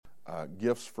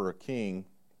Gifts for a King,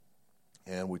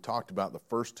 and we talked about the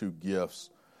first two gifts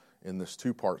in this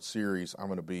two-part series. I'm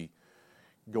going to be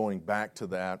going back to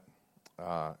that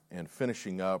and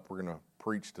finishing up. We're going to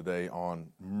preach today on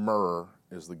myrrh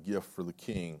as the gift for the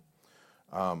king.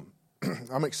 I'm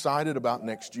excited about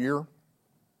next year,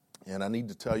 and I need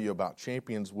to tell you about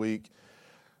Champions Week.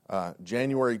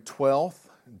 January 12th,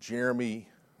 Jeremy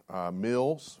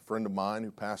Mills, a friend of mine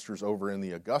who pastors over in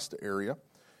the Augusta area,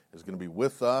 is going to be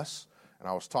with us. And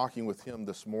I was talking with him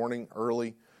this morning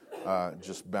early,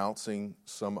 just bouncing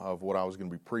some of what I was going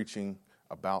to be preaching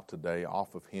about today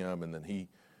off of him, and then he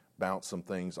bounced some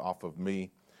things off of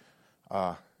me.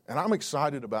 And I'm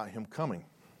excited about him coming.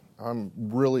 I'm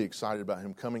really excited about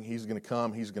him coming. He's going to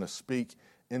come. He's going to speak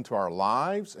into our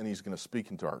lives, and he's going to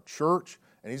speak into our church,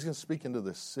 and he's going to speak into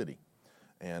this city.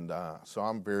 And so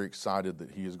I'm very excited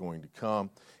that he is going to come.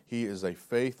 He is a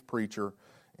faith preacher,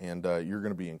 and you're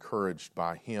going to be encouraged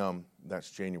by him.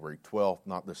 That's January 12th,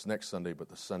 not this next Sunday, but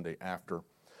the Sunday after.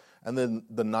 And then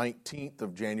the 19th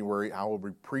of January, I will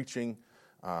be preaching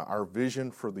our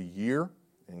vision for the year.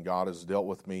 And God has dealt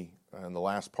with me in the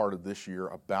last part of this year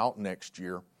about next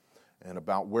year and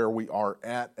about where we are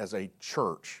at as a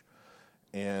church,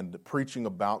 and preaching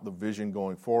about the vision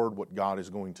going forward, what God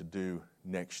is going to do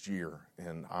next year.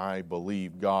 And I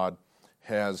believe God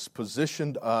has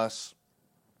positioned us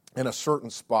in a certain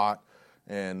spot,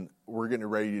 and we're getting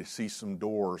ready to see some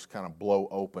doors kind of blow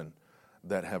open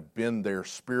that have been there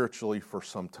spiritually for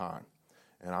some time.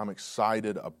 And I'm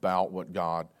excited about what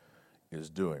God is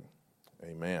doing.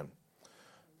 Amen.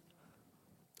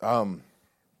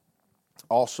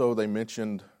 Also, they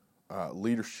mentioned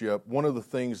leadership. One of the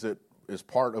things that is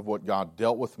part of what God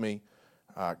dealt with me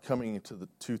coming into the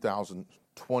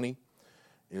 2020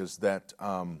 is that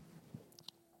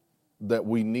that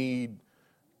we need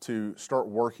to start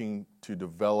working to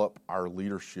develop our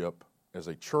leadership as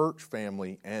a church,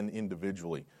 family, and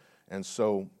individually. And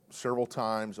so several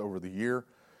times over the year,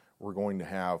 we're going to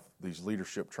have these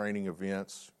leadership training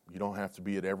events. You don't have to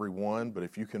be at every one, but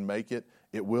if you can make it,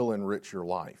 it will enrich your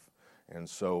life. And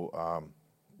so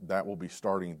that will be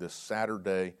starting this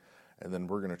Saturday, and then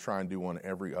we're going to try and do one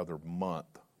every other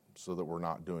month so that we're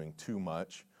not doing too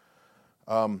much.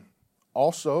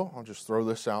 Also, I'll just throw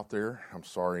this out there. I'm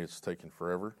sorry it's taken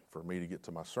forever for me to get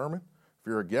to my sermon. If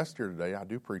you're a guest here today, I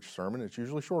do preach a sermon. It's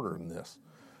usually shorter than this.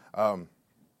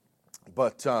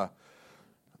 But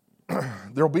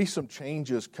there'll be some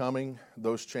changes coming.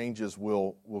 Those changes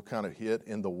will kind of hit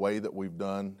in the way that we've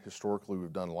done. Historically,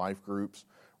 we've done life groups.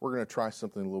 We're going to try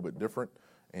something a little bit different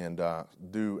and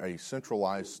do a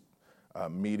centralized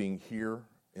meeting here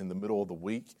in the middle of the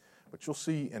week. But you'll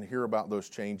see and hear about those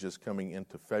changes coming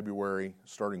into February,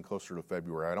 starting closer to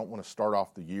February. I don't want to start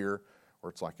off the year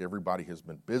where it's like everybody has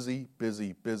been busy.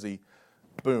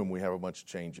 Boom, we have a bunch of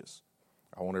changes.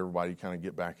 I want everybody to kind of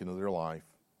get back into their life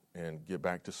and get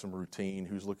back to some routine.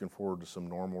 Who's looking forward to some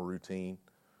normal routine?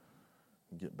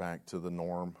 Get back to the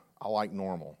norm. I like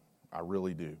normal. I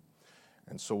really do.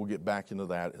 And so we'll get back into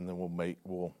that, and then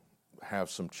we'll have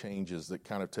some changes that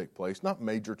kind of take place. Not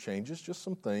major changes, just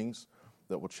some things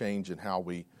that will change in how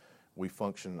we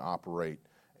function and operate.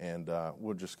 And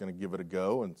we're just going to give it a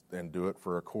go and do it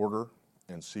for a quarter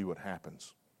and see what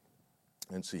happens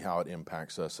and see how it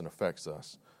impacts us and affects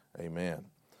us. Amen.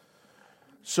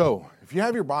 So, if you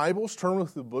have your Bibles, turn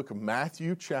with the book of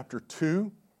Matthew chapter 2,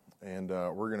 and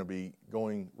we're going to be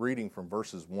reading from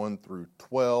verses 1 through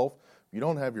 12. If you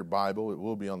don't have your Bible, it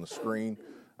will be on the screen,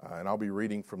 and I'll be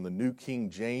reading from the New King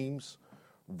James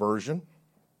Version.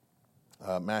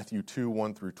 Matthew 2,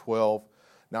 1 through 12.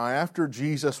 Now after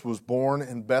Jesus was born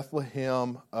in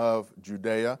Bethlehem of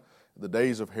Judea, in the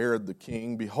days of Herod the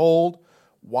king, behold,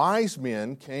 wise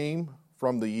men came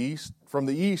from the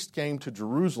east came to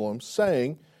Jerusalem,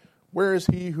 saying, where is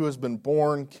he who has been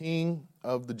born King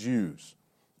of the Jews?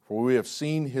 For we have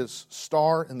seen his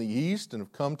star in the east and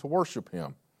have come to worship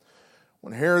him.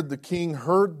 When Herod the king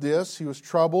heard this, he was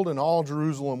troubled, and all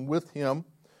Jerusalem with him.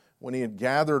 When he had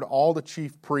gathered all the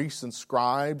chief priests and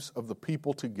scribes of the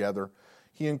people together,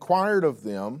 he inquired of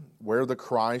them where the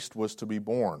Christ was to be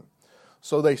born.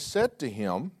 So they said to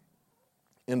him,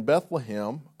 in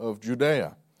Bethlehem of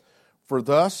Judea. For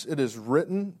thus it is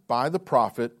written by the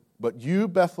prophet, but you,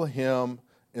 Bethlehem,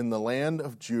 in the land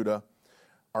of Judah,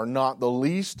 are not the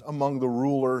least among the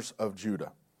rulers of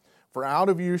Judah. For out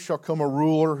of you shall come a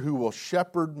ruler who will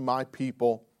shepherd my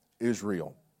people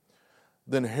Israel.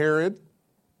 Then Herod,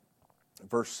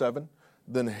 verse 7,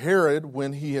 then Herod,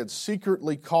 when he had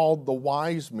secretly called the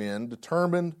wise men,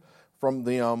 determined from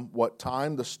them what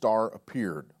time the star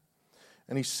appeared.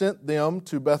 And he sent them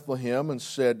to Bethlehem and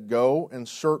said, "Go and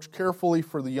search carefully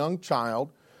for the young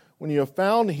child. When you have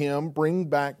found him, bring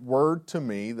back word to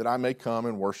me that I may come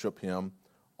and worship him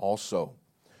also."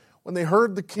 When they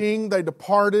heard the king, they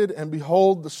departed, and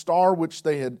behold, the star which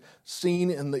they had seen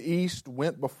in the east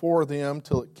went before them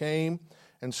till it came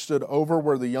and stood over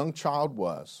where the young child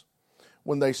was.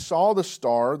 When they saw the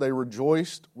star, they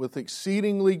rejoiced with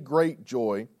exceedingly great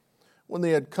joy. When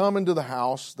they had come into the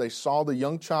house, they saw the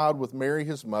young child with Mary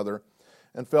his mother,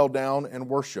 and fell down and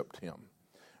worshipped him.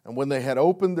 And when they had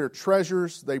opened their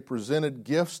treasures, they presented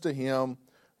gifts to him,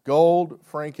 gold,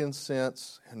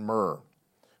 frankincense, and myrrh.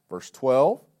 Verse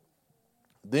 12,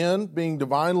 then, being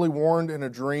divinely warned in a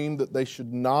dream that they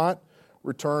should not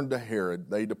return to Herod,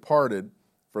 they departed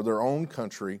for their own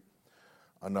country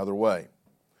another way.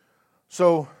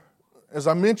 So, as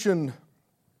I mentioned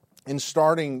in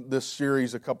starting this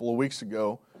series a couple of weeks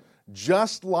ago,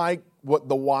 just like what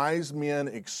the wise men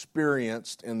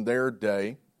experienced in their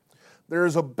day, there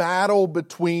is a battle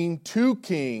between two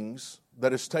kings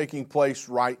that is taking place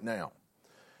right now.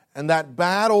 And that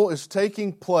battle is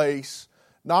taking place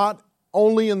not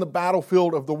only in the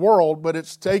battlefield of the world, but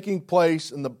it's taking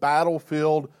place in the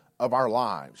battlefield of our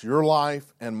lives, your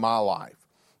life and my life.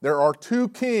 There are two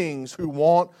kings who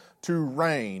want to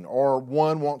reign, or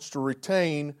one wants to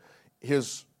retain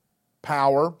his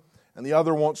power, and the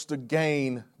other wants to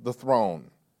gain the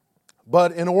throne.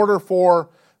 But in order for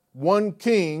one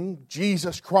king,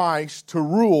 Jesus Christ, to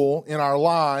rule in our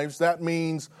lives, that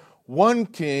means one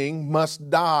king must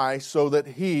die so that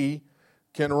he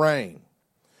can reign.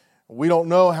 We don't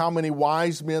know how many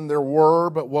wise men there were,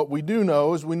 but what we do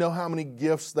know is we know how many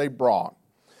gifts they brought.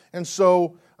 And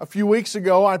so a few weeks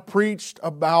ago, I preached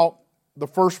about the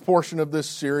first portion of this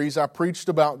series. I preached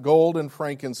about gold and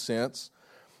frankincense,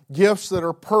 gifts that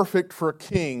are perfect for a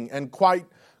king and quite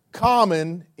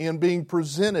common in being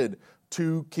presented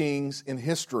to kings in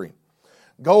history.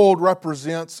 Gold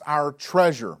represents our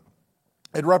treasure.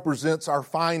 It represents our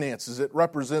finances. It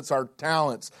represents our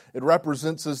talents. It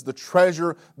represents us the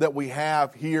treasure that we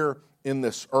have here in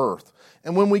this earth.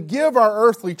 And when we give our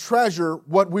earthly treasure,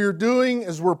 what we're doing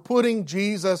is we're putting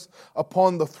Jesus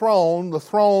upon the throne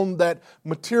that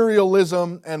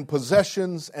materialism and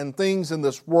possessions and things in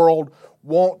this world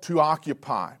want to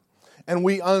occupy. And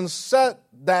we unset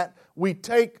that, we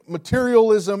take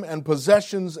materialism and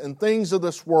possessions and things of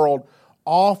this world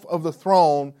off of the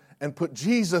throne and put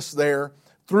Jesus there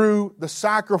through the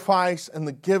sacrifice and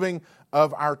the giving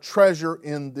of our treasure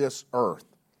in this earth.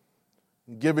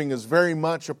 Giving is very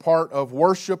much a part of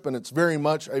worship, and it's very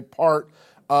much a part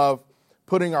of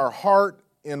putting our heart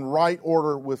in right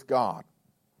order with God.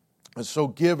 And so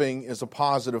giving is a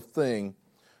positive thing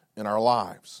in our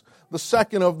lives. The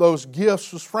second of those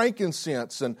gifts was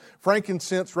frankincense, and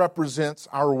frankincense represents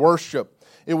our worship.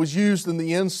 It was used in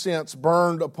the incense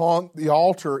burned upon the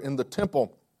altar in the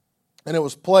temple, and it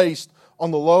was placed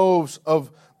on the loaves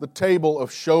of the table of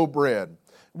showbread.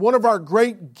 One of our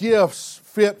great gifts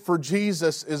fit for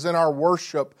Jesus is in our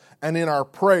worship and in our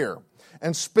prayer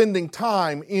and spending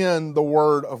time in the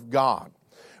Word of God.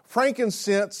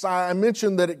 Frankincense, I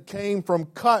mentioned that it came from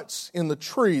cuts in the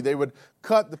tree. They would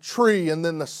cut the tree, and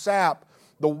then the sap,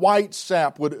 the white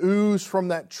sap, would ooze from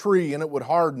that tree and it would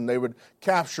harden. They would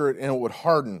capture it and it would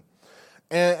harden.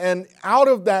 And out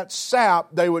of that sap,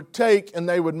 they would take and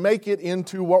they would make it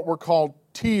into what were called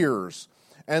tears.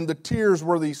 And the tears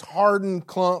were these hardened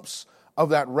clumps of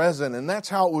that resin. And that's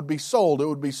how it would be sold. It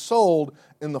would be sold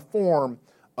in the form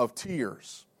of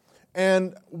tears.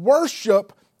 And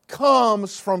worship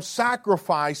comes from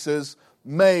sacrifices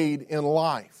made in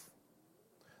life.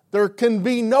 There can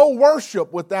be no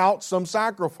worship without some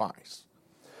sacrifice.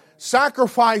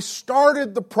 Sacrifice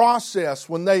started the process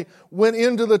when they went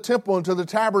into the temple, into the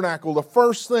tabernacle. The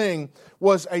first thing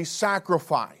was a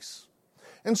sacrifice.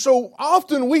 And so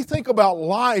often we think about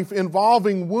life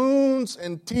involving wounds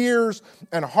and tears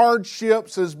and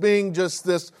hardships as being just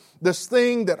this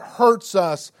thing that hurts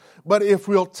us. But if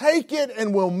we'll take it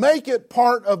and we'll make it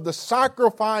part of the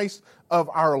sacrifice of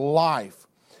our life,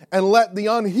 and let the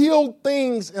unhealed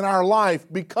things in our life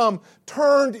become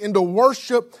turned into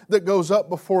worship that goes up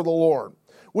before the Lord,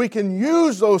 we can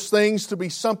use those things to be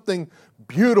something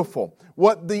beautiful.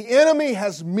 What the enemy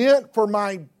has meant for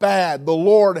my bad, the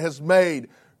Lord has made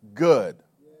good.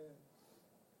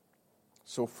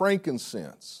 So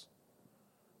frankincense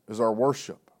is our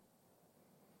worship.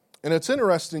 And it's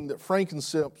interesting that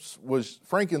frankincense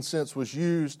was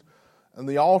used on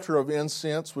the altar of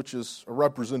incense, which is a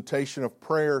representation of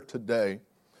prayer today.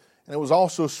 And it was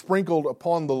also sprinkled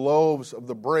upon the loaves of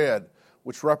the bread,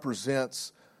 which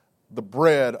represents the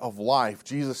bread of life.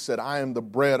 Jesus said, I am the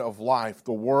bread of life.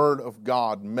 The Word of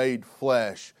God made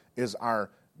flesh is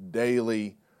our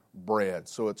daily bread.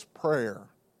 So it's prayer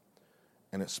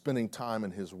and it's spending time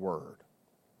in His Word.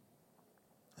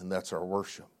 And that's our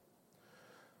worship.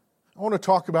 I want to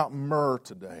talk about myrrh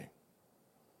today.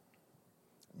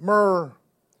 Myrrh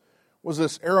was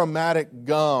this aromatic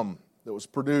gum that was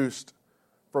produced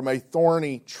from a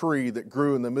thorny tree that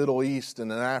grew in the Middle East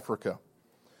and in Africa.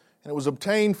 And it was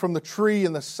obtained from the tree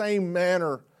in the same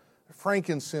manner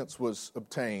frankincense was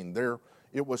obtained.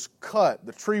 It was cut.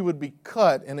 The tree would be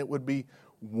cut and it would be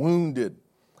wounded.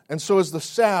 And so as the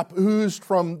sap oozed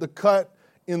from the cut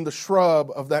in the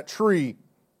shrub of that tree,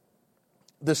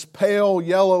 this pale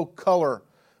yellow color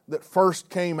that first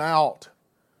came out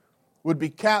would be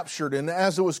captured. And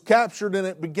as it was captured and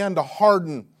it began to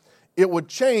harden, it would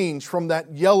change from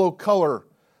that yellow color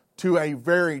to a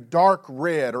very dark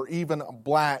red or even a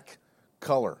black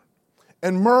color.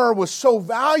 And myrrh was so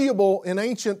valuable in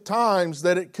ancient times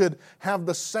that it could have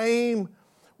the same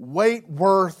weight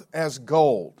worth as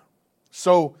gold.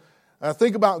 So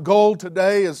think about gold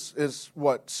today is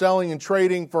what? Selling and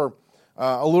trading for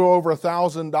a little over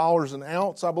 $1,000 an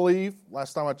ounce, I believe.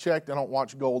 Last time I checked, I don't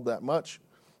watch gold that much.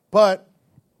 But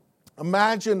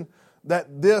imagine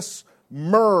that this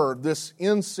myrrh, this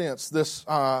incense, this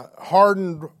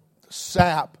hardened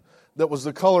sap that was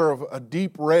the color of a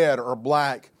deep red or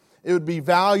black, it would be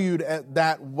valued at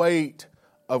that weight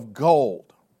of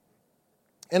gold.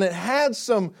 And it had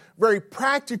some very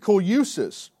practical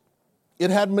uses. It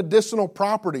had medicinal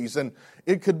properties, and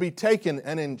it could be taken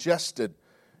and ingested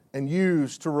and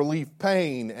used to relieve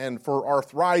pain and for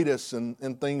arthritis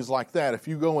and things like that. If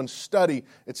you go and study,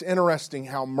 it's interesting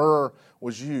how myrrh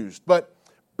was used. But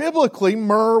biblically,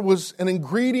 myrrh was an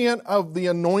ingredient of the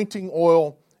anointing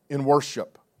oil in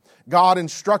worship. God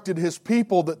instructed His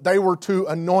people that they were to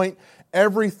anoint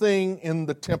everything in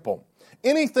the temple.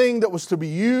 Anything that was to be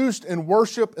used in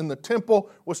worship in the temple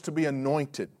was to be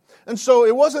anointed. And so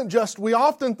it wasn't just, we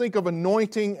often think of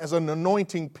anointing as an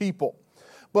anointing people.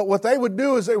 But what they would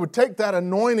do is they would take that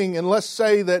anointing, and let's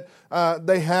say that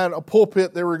they had a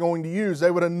pulpit they were going to use.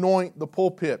 They would anoint the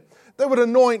pulpit. They would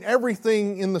anoint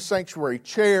everything in the sanctuary,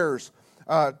 chairs,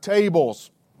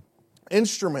 tables,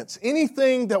 instruments,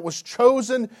 anything that was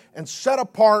chosen and set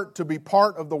apart to be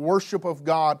part of the worship of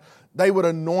God, they would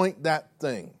anoint that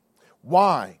thing.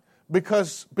 Why?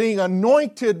 Because being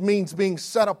anointed means being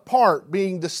set apart,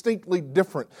 being distinctly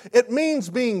different. It means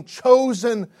being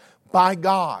chosen by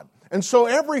God. And so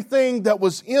everything that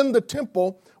was in the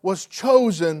temple was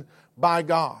chosen by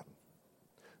God.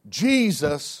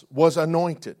 Jesus was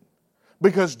anointed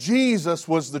because Jesus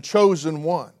was the chosen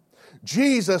one.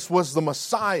 Jesus was the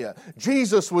Messiah.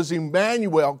 Jesus was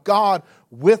Emmanuel, God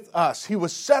with us. He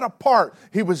was set apart.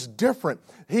 He was different.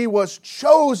 He was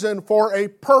chosen for a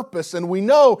purpose. And we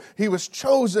know He was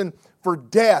chosen for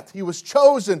death. He was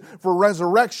chosen for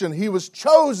resurrection. He was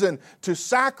chosen to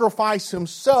sacrifice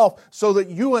Himself so that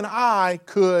you and I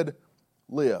could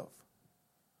live.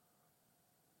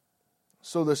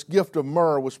 So this gift of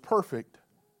myrrh was perfect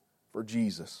for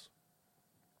Jesus.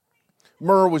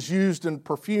 Myrrh was used in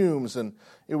perfumes and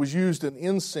it was used in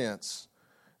incense.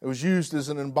 It was used as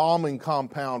an embalming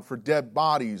compound for dead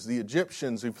bodies. The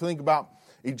Egyptians, if you think about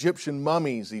Egyptian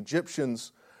mummies,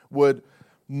 Egyptians would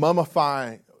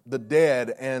mummify the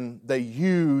dead and they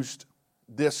used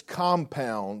this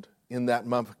compound in that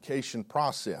mummification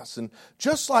process. And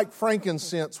just like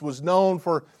frankincense was known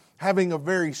for having a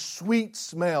very sweet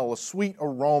smell, a sweet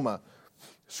aroma,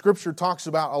 Scripture talks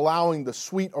about allowing the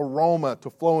sweet aroma to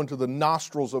flow into the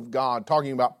nostrils of God,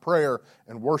 talking about prayer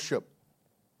and worship,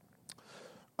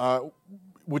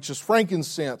 which is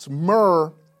frankincense.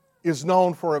 Myrrh is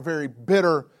known for a very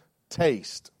bitter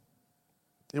taste.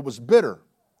 It was bitter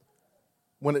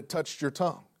when it touched your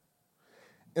tongue.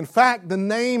 In fact, the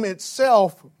name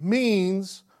itself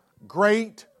means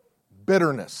great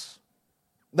bitterness.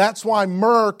 That's why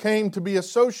myrrh came to be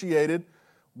associated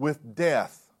with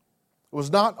death. It was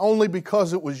not only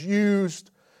because it was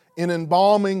used in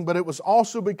embalming, but it was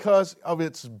also because of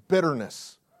its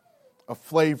bitterness of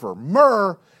flavor.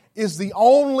 Myrrh is the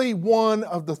only one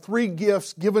of the three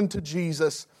gifts given to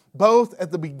Jesus, both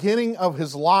at the beginning of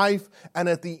His life and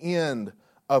at the end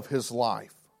of His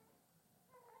life.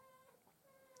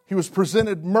 He was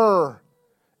presented myrrh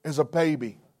as a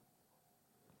baby.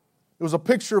 It was a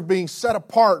picture of being set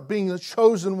apart, being the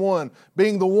chosen one,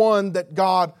 being the one that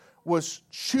God was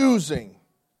choosing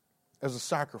as a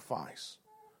sacrifice.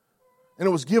 And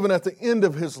it was given at the end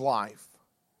of His life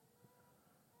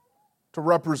to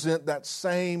represent that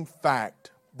same fact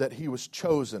that He was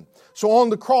chosen. So on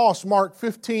the cross, Mark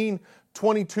 15,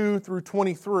 22 through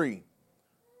 23.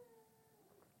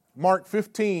 Mark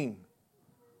 15,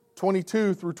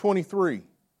 22 through 23.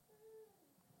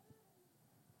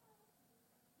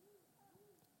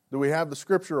 Do we have the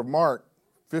scripture of Mark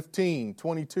 15,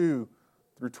 22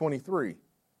 through 23? It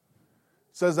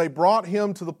says, they brought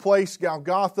him to the place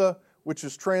Golgotha, which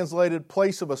is translated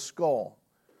place of a skull.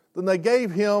 Then they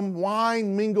gave him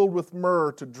wine mingled with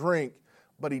myrrh to drink,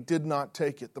 but he did not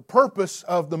take it. The purpose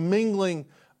of the mingling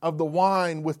of the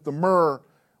wine with the myrrh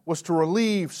was to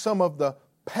relieve some of the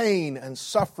pain and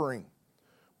suffering,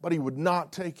 but he would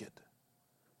not take it.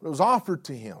 But it was offered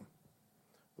to him.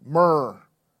 Myrrh,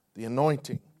 the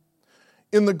anointing.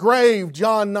 In the grave,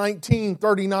 John 19,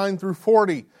 39 through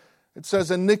 40, it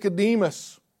says, and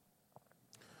Nicodemus,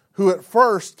 who at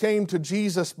first came to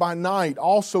Jesus by night,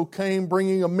 also came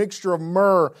bringing a mixture of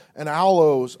myrrh and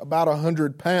aloes, about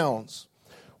 100 pounds.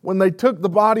 When they took the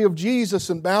body of Jesus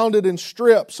and bound it in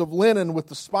strips of linen with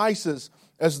the spices,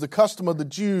 as the custom of the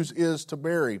Jews is to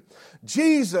bury.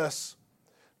 Jesus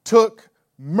took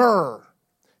myrrh.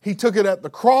 He took it at the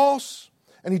cross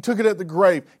and he took it at the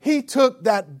grave. He took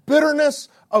that bitterness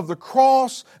of the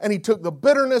cross and he took the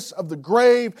bitterness of the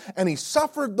grave and he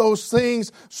suffered those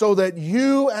things so that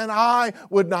you and I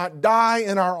would not die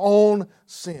in our own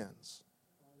sins.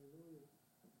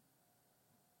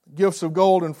 Gifts of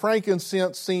gold and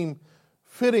frankincense seem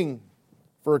fitting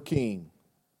for a king.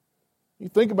 You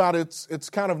think about it,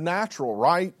 it's kind of natural,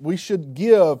 right? We should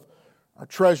give our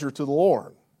treasure to the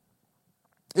Lord.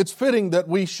 It's fitting that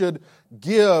we should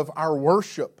give our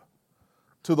worship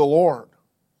to the Lord.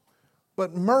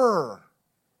 But myrrh,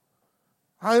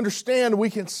 I understand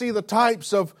we can see the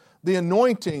types of the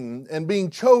anointing and being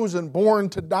chosen, born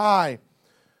to die.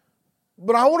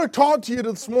 But I want to talk to you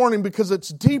this morning because it's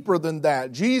deeper than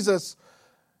that. Jesus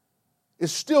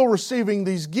is still receiving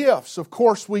these gifts. Of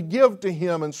course, we give to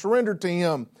Him and surrender to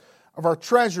Him of our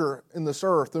treasure in this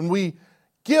earth. And we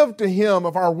give to Him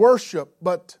of our worship.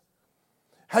 But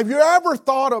have you ever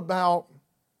thought about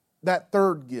that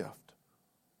third gift?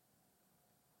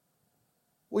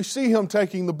 We see Him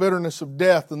taking the bitterness of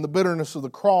death and the bitterness of the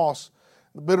cross,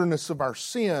 the bitterness of our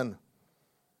sin.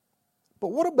 But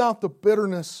what about the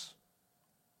bitterness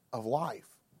of life?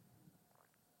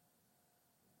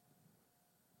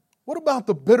 What about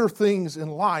the bitter things in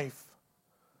life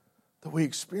that we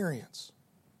experience?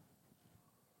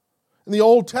 In the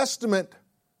Old Testament,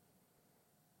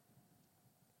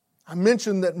 I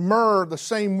mentioned that myrrh, the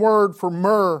same word for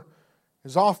myrrh,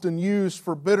 is often used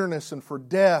for bitterness and for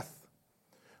death.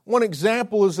 One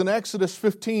example is in Exodus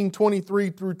 15, 23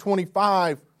 through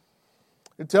 25.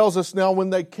 It tells us now when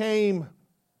they came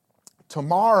to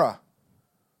Marah,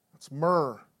 that's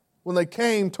myrrh. When they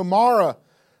came to Marah,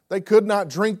 they could not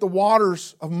drink the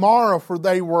waters of Marah, for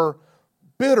they were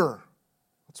bitter.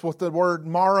 That's what the word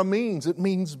Marah means. It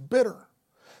means bitter.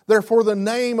 Therefore the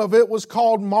name of it was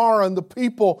called Marah, and the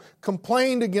people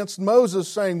complained against Moses,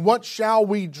 saying, what shall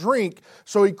we drink?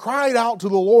 So he cried out to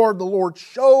the Lord. The Lord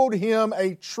showed him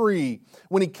a tree.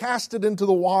 When he cast it into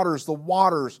the waters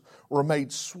were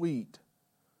made sweet.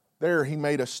 There he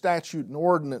made a statute and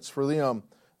ordinance for them.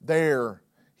 There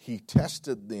he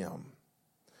tested them.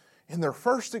 In their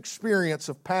first experience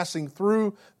of passing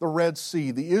through the Red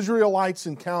Sea, the Israelites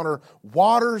encounter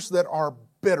waters that are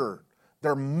bitter.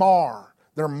 They're mar,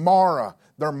 they're Marah,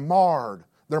 they're marred,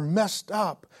 they're messed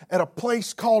up at a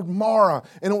place called Marah.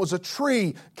 And it was a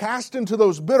tree cast into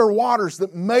those bitter waters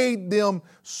that made them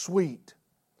sweet.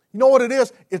 You know what it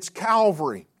is? It's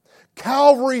Calvary.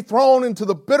 Calvary thrown into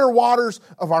the bitter waters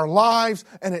of our lives,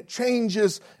 and it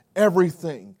changes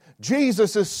everything.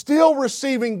 Jesus is still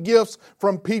receiving gifts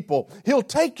from people. He'll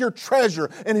take your treasure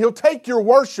and He'll take your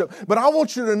worship. But I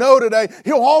want you to know today,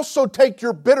 He'll also take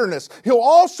your bitterness. He'll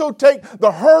also take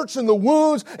the hurts and the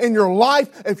wounds in your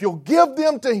life. If you'll give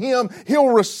them to Him, He'll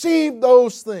receive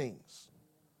those things.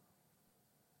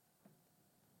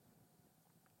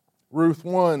 Ruth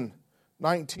 1,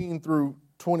 19 through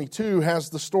 22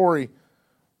 has the story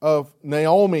of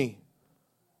Naomi.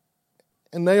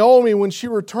 And Naomi, when she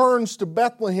returns to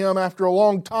Bethlehem after a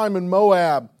long time in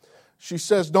Moab, she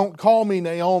says, don't call me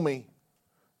Naomi.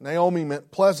 Naomi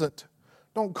meant pleasant.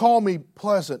 Don't call me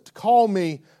pleasant. Call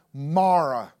me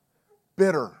Mara,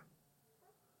 bitter.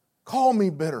 Call me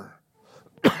bitter.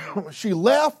 She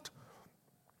left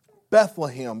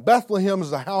Bethlehem. Bethlehem is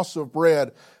the house of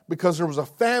bread because there was a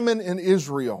famine in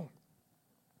Israel.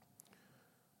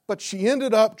 But she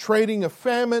ended up trading a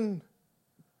famine,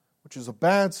 which is a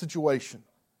bad situation,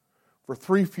 for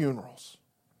 3 funerals,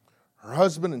 her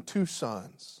husband and 2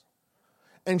 sons.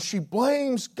 And she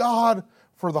blames God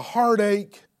for the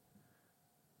heartache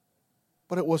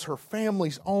but it was her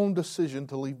family's own decision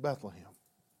to leave Bethlehem.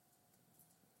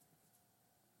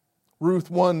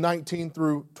 Ruth 1:19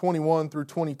 through 21 through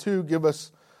 22 give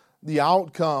us the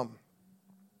outcome.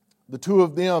 The two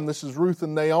of them, this is Ruth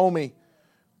and Naomi,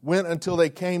 went until they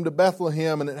came to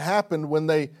Bethlehem, and it happened when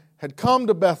they had come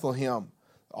to Bethlehem.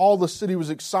 All the city was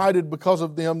excited because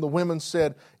of them. The women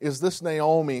said, "Is this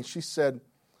Naomi?" She said,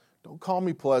 "Don't call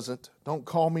me Pleasant. Don't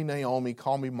call me Naomi.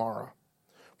 Call me Mara.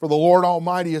 For the Lord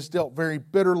Almighty has dealt very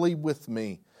bitterly with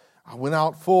me. I went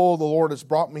out full. The Lord has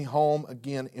brought me home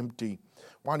again empty.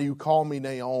 Why do you call me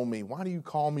Naomi? Why do you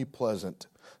call me Pleasant?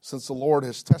 Since the Lord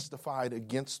has testified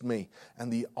against me,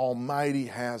 and the Almighty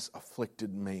has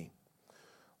afflicted me."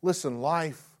 Listen,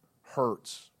 life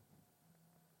hurts.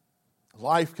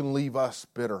 Life can leave us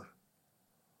bitter.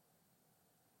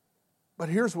 But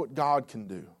here's what God can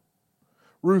do.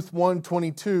 Ruth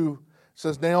 1:22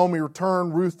 says, Naomi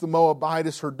returned, Ruth the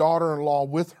Moabitess, her daughter-in-law,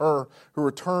 with her, who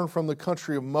returned from the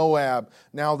country of Moab.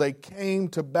 Now they came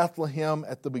to Bethlehem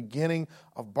at the beginning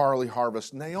of barley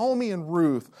harvest. Naomi and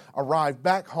Ruth arrived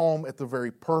back home at the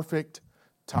very perfect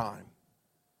time.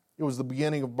 It was the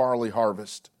beginning of barley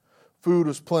harvest. Food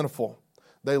was plentiful.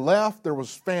 They left, there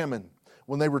was famine.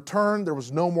 When they returned, there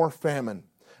was no more famine.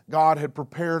 God had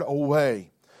prepared a way.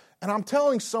 And I'm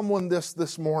telling someone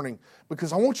this morning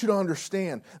because I want you to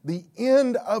understand the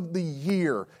end of the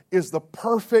year is the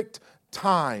perfect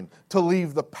time to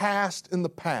leave the past in the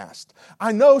past.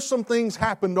 I know some things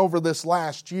happened over this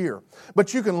last year,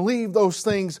 but you can leave those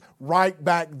things right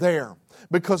back there.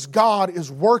 Because God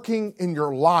is working in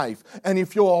your life. And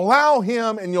if you'll allow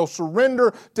Him and you'll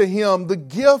surrender to Him the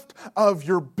gift of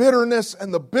your bitterness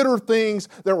and the bitter things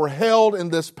that were held in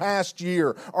this past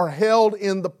year are held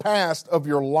in the past of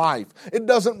your life. It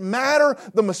doesn't matter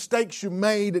the mistakes you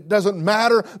made. It doesn't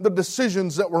matter the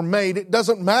decisions that were made. It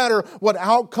doesn't matter what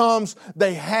outcomes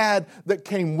they had that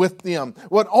came with them.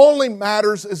 What only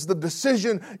matters is the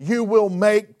decision you will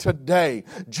make today.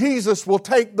 Jesus will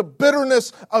take the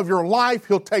bitterness of your life.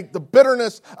 He'll take the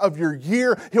bitterness of your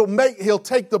year. He'll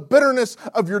take the bitterness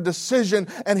of your decision,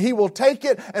 and He will take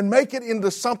it and make it into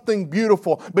something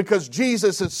beautiful, because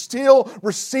Jesus is still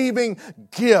receiving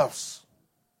gifts.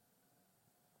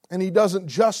 And He doesn't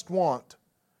just want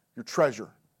your treasure.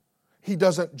 He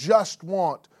doesn't just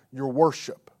want your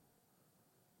worship.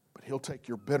 But He'll take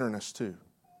your bitterness too.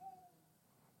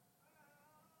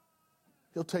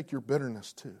 He'll take your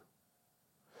bitterness too.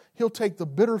 He'll take the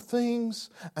bitter things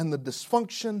and the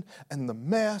dysfunction and the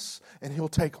mess, and He'll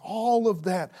take all of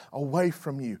that away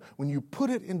from you. When you put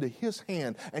it into His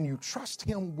hand and you trust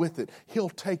Him with it, He'll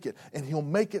take it and He'll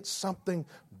make it something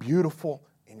beautiful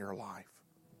in your life.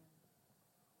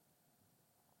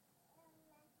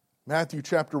 Matthew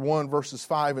chapter 1, verses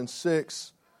 5 and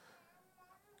 6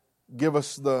 give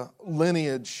us the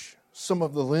lineage, some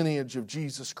of the lineage of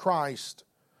Jesus Christ.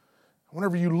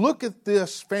 Whenever you look at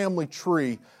this family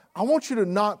tree, I want you to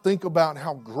not think about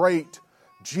how great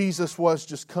Jesus was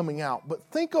just coming out, but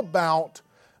think about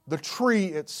the tree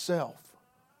itself.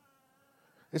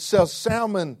 It says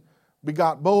Salmon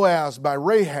begot Boaz by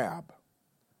Rahab.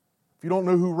 If you don't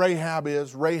know who Rahab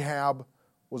is, Rahab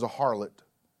was a harlot.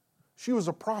 She was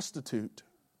a prostitute.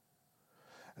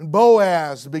 And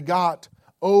Boaz begot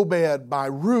Obed by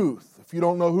Ruth. If you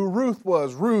don't know who Ruth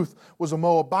was a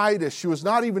Moabitess. She was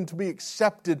not even to be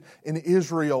accepted in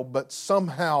Israel, but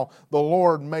somehow the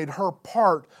Lord made her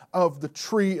part of the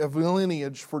tree of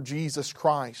lineage for Jesus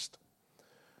Christ.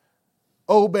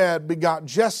 Obed begot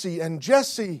Jesse, and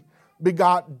Jesse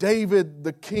begot David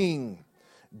the king.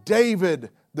 David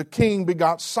the king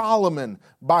begot Solomon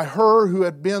by her who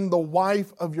had been the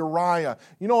wife of Uriah.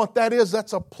 You know what that is?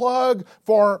 That's a plug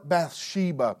for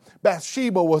Bathsheba.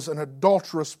 Bathsheba was an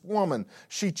adulterous woman.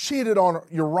 She cheated on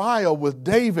Uriah with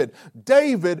David.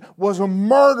 David was a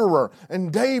murderer,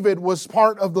 and David was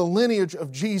part of the lineage of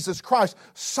Jesus Christ.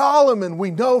 Solomon,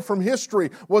 we know from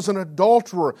history, was an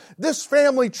adulterer. This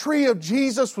family tree of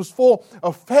Jesus was full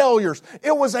of failures.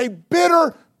 It was a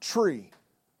bitter tree.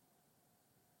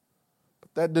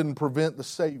 That didn't prevent the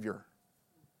Savior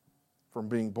from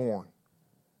being born.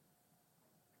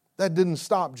 That didn't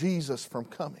stop Jesus from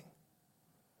coming.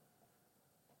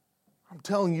 I'm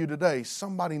telling you today,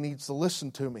 somebody needs to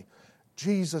listen to me.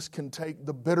 Jesus can take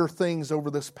the bitter things over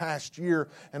this past year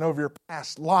and over your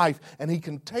past life, and He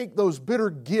can take those bitter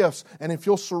gifts, and if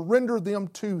you'll surrender them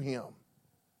to Him,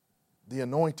 the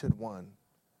Anointed One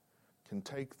can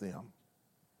take them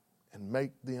and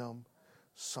make them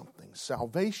something.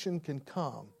 Salvation can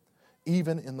come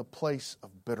even in the place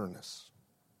of bitterness.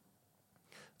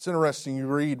 It's interesting, you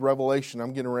read Revelation.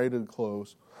 I'm getting ready to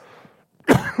close.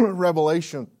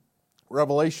 Revelation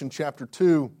chapter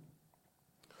 2.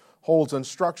 holds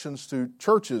instructions to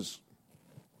churches.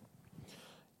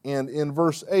 And in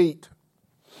verse 8,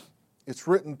 it's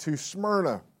written to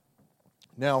Smyrna.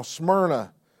 Now,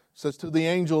 Smyrna says to the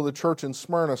angel of the church in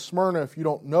Smyrna, Smyrna, if you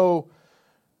don't know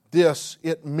this,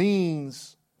 it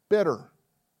means bitter.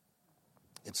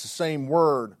 It's the same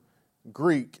word,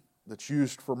 Greek, that's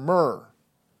used for myrrh.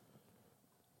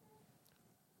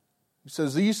 He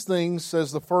says, these things,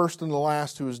 says the first and the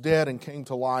last who is dead and came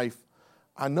to life,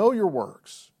 I know your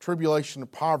works, tribulation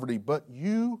and poverty, but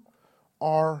you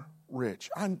are rich.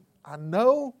 I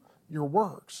know your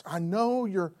works. I know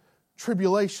your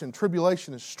tribulation.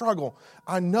 Tribulation is struggle.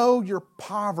 I know your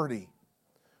poverty,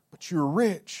 but you're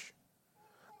rich.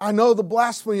 I know the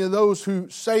blasphemy of those who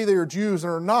say they are Jews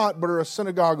and are not, but are a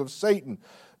synagogue of Satan.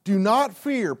 Do not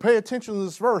fear. Pay attention to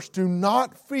this verse. Do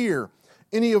not fear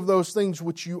any of those things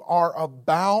which you are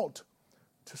about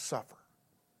to suffer.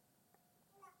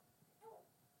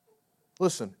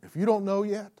 Listen, if you don't know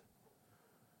yet,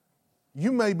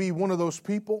 you may be one of those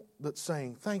people that's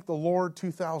saying, thank the Lord,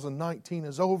 2019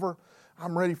 is over.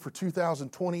 I'm ready for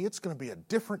 2020. It's going to be a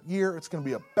different year. It's going to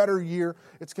be a better year.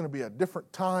 It's going to be a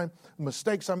different time. The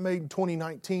mistakes I made in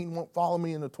 2019 won't follow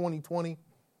me into 2020.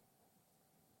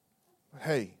 But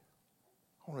hey,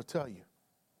 I want to tell you,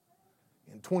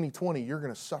 in 2020, you're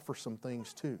going to suffer some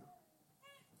things too.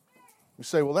 You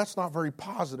say, well, that's not very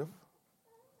positive.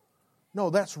 No,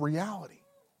 that's reality.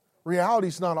 Reality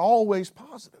is not always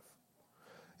positive.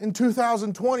 In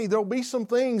 2020, there'll be some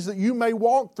things that you may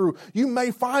walk through. You may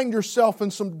find yourself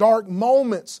in some dark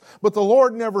moments, but the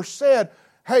Lord never said,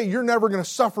 hey, you're never going to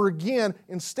suffer again.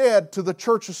 Instead, to the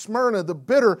church of Smyrna, the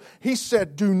bitter, He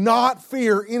said, do not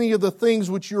fear any of the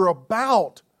things which you're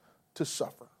about to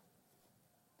suffer.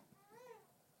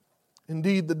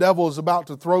 Indeed, the devil is about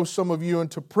to throw some of you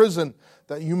into prison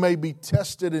that you may be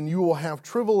tested and you will have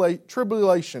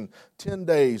tribulation 10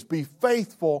 days. Be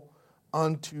faithful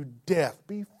unto death.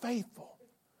 Be faithful.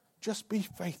 Just be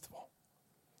faithful.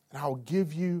 And I will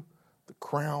give you the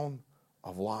crown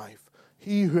of life.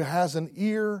 He who has an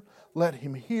ear, let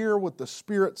him hear what the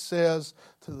Spirit says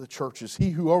to the churches.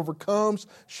 He who overcomes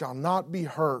shall not be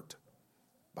hurt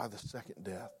by the second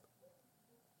death.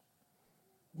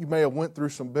 You may have went through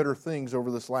some bitter things over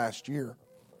this last year.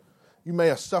 You may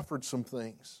have suffered some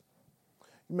things.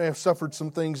 You may have suffered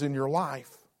some things in your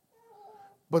life.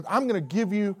 But I'm going to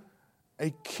give you a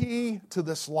key to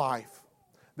this life.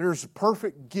 There's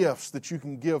perfect gifts that you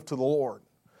can give to the Lord.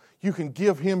 You can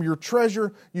give Him your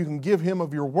treasure. You can give Him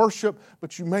of your worship,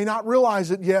 but you may not realize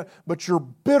it yet. But your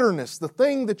bitterness, the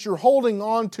thing that you're holding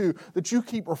on to, that you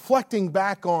keep reflecting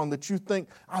back on, that you think,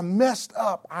 I messed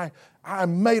up, I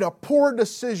made a poor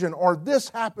decision, or this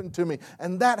happened to me,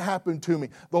 and that happened to me.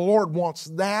 The Lord wants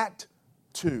that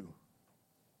too.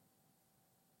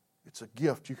 It's a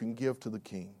gift you can give to the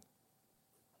King.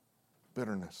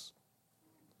 Bitterness.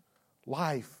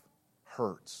 Life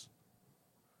hurts.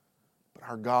 But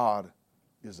our God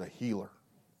is a healer.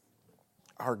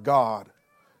 Our God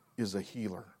is a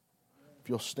healer. If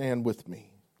you'll stand with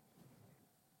me.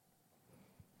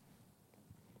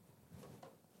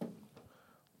 I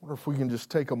wonder if we can just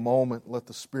take a moment and let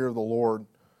the Spirit of the Lord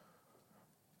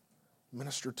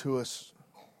minister to us,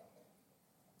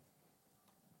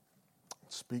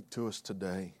 speak to us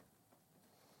today.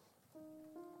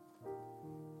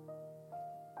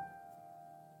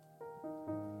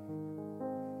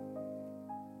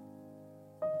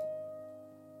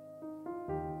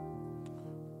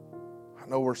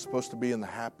 I know we're supposed to be in the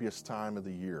happiest time of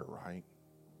the year, right?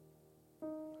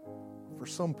 For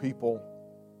some people,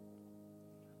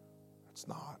 it's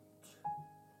not.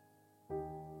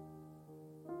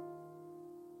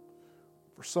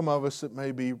 For some of us, it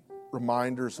may be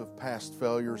reminders of past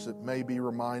failures. It may be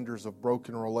reminders of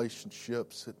broken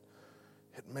relationships.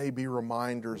 It may be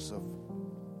reminders of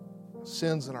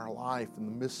sins in our life and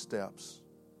the missteps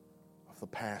of the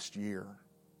past year.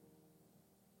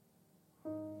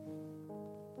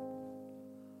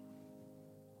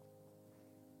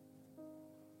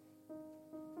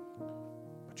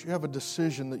 But you have a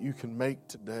decision that you can make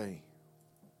today.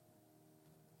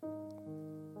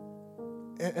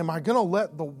 Am I going to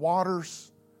let the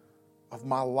waters of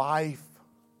my life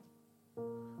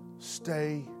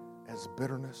stay as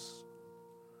bitterness?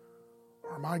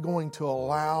 Or am I going to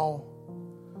allow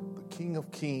the King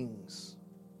of Kings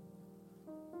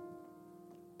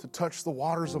to touch the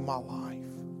waters of my life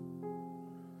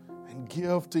and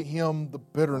give to Him the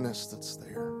bitterness that's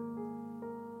there?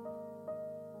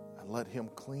 And let Him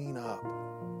clean up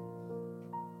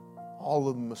all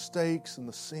of the mistakes and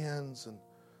the sins and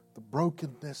the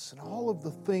brokenness and all of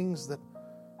the things that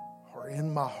are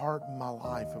in my heart and my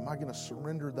life. Am I going to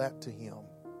surrender that to Him?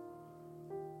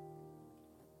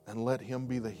 and let Him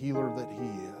be the healer that He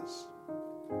is.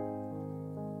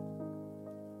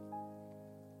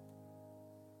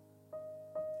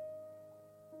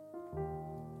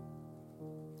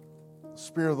 The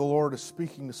Spirit of the Lord is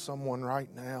speaking to someone right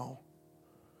now.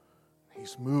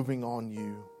 He's moving on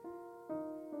you.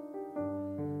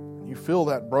 You feel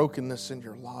that brokenness in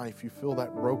your life. You feel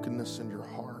that brokenness in your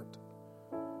heart.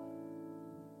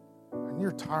 And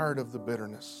you're tired of the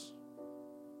bitterness.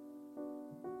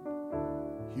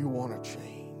 You want to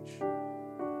change.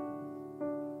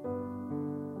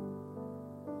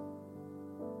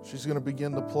 She's going to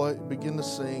begin to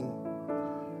sing.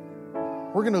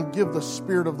 We're going to give the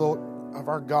Spirit of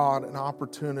our God an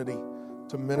opportunity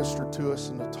to minister to us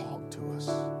and to talk to us.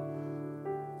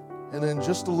 And in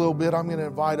just a little bit, I'm going to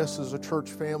invite us as a church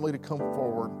family to come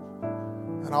forward.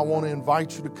 And I want to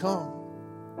invite you to come.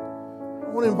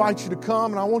 I want to invite you to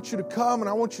come, and I want you to come, and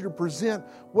I want you to present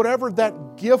whatever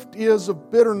that gift is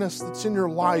of bitterness that's in your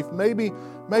life. Maybe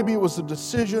it was a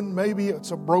decision. Maybe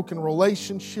it's a broken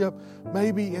relationship.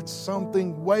 Maybe it's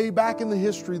something way back in the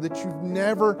history that you've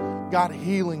never got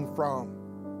healing from.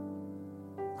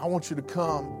 I want you to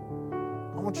come.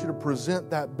 I want you to present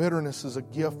that bitterness as a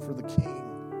gift for the King.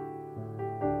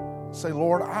 Say,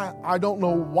 Lord, I don't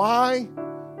know why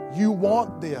you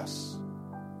want this,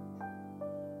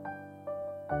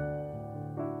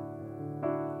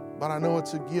 but I know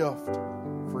it's a gift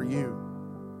for you.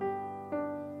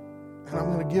 And I'm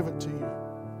going to give it to you.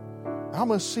 I'm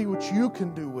going to see what you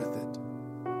can do with it.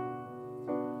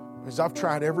 Because I've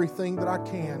tried everything that I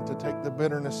can to take the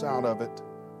bitterness out of it,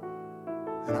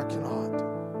 and I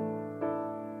cannot.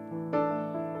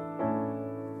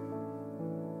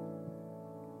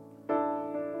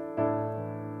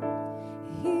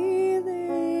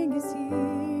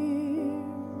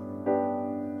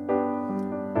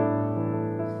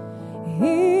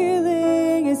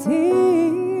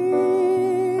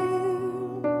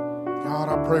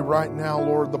 Right now,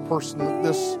 Lord, the person that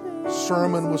this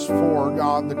sermon was for,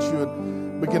 God, that you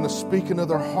would begin to speak into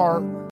their heart.